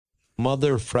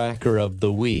Motherfracker of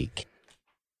the week.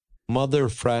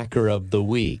 Motherfracker of the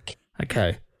week.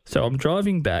 Okay, so I'm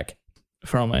driving back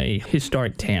from a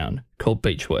historic town called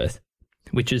Beechworth,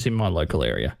 which is in my local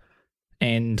area.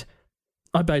 And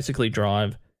I basically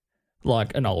drive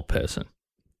like an old person.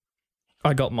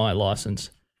 I got my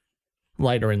license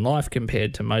later in life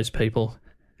compared to most people,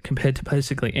 compared to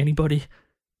basically anybody.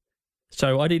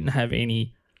 So I didn't have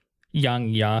any young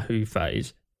Yahoo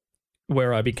phase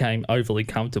where I became overly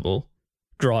comfortable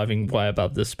driving way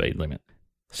above the speed limit.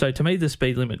 So to me, the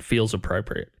speed limit feels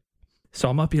appropriate. So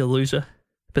I might be a loser,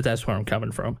 but that's where I'm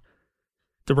coming from.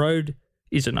 The road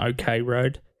is an okay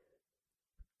road.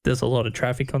 There's a lot of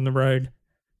traffic on the road,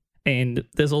 and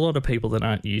there's a lot of people that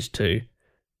aren't used to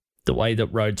the way that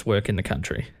roads work in the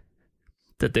country.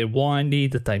 That they're windy,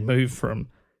 that they move from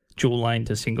dual lane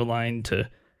to single lane to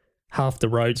half the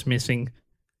road's missing.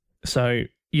 So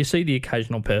you see the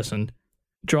occasional person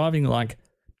driving like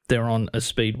they're on a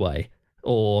speedway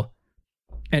or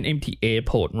an empty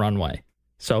airport runway.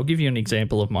 So I'll give you an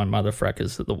example of my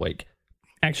motherfrackers of the week.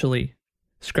 Actually,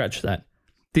 scratch that.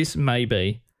 This may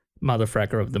be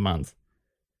motherfracker of the month.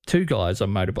 Two guys on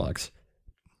motorbikes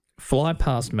fly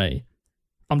past me.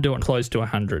 I'm doing close to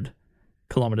 100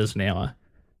 kilometers an hour.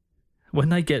 When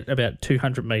they get about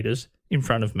 200 meters in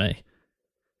front of me,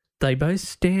 they both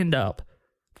stand up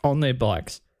on their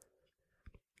bikes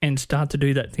and start to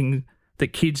do that thing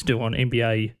that kids do on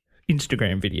NBA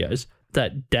Instagram videos,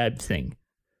 that dab thing.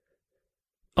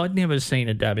 I'd never seen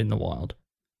a dab in the wild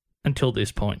until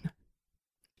this point.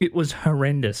 It was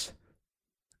horrendous.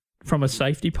 From a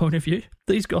safety point of view,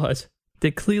 these guys, they're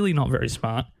clearly not very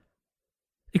smart,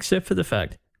 except for the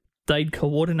fact they'd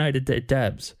coordinated their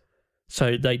dabs.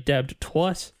 So they dabbed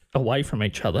twice away from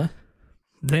each other,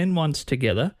 then once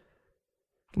together,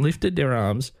 lifted their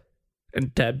arms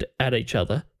and dabbed at each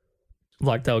other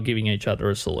like they were giving each other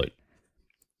a salute.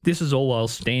 This is all while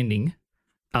standing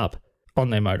up on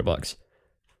their motorbikes.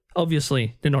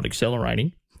 Obviously, they're not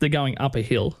accelerating. They're going up a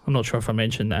hill. I'm not sure if I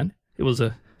mentioned that. It was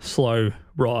a slow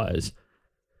rise.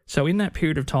 So in that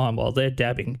period of time while they're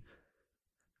dabbing,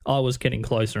 I was getting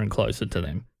closer and closer to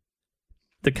them.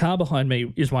 The car behind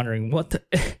me is wondering, what the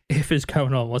F is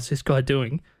going on? What's this guy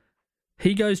doing?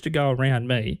 He goes to go around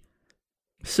me,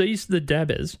 sees the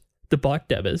dabbers, the bike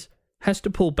dabbers, has to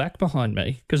pull back behind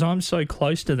me because I'm so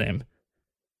close to them.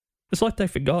 It's like they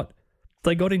forgot.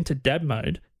 They got into dab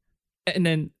mode and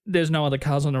then there's no other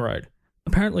cars on the road.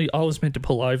 Apparently I was meant to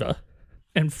pull over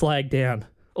and flag down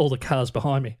all the cars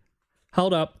behind me.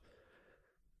 Hold up.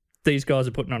 These guys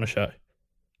are putting on a show.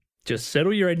 Just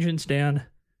settle your engines down,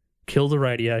 kill the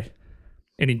radio,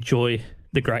 and enjoy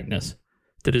the greatness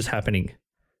that is happening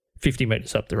 50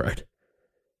 metres up the road.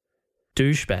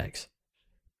 Douchebags.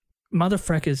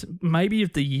 Motherfrackers, maybe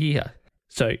of the year.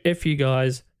 So F you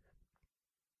guys.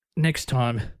 Next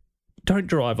time, don't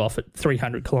drive off at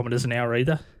 300 kilometres an hour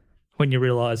either when you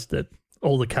realise that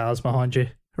all the cars behind you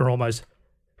are almost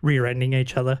rear-ending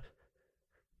each other.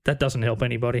 That doesn't help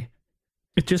anybody.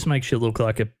 It just makes you look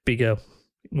like a bigger,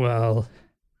 well...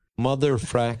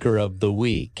 Motherfracker of the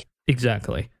week.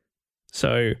 Exactly.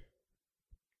 So,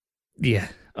 yeah,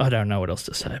 I don't know what else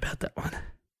to say about that one.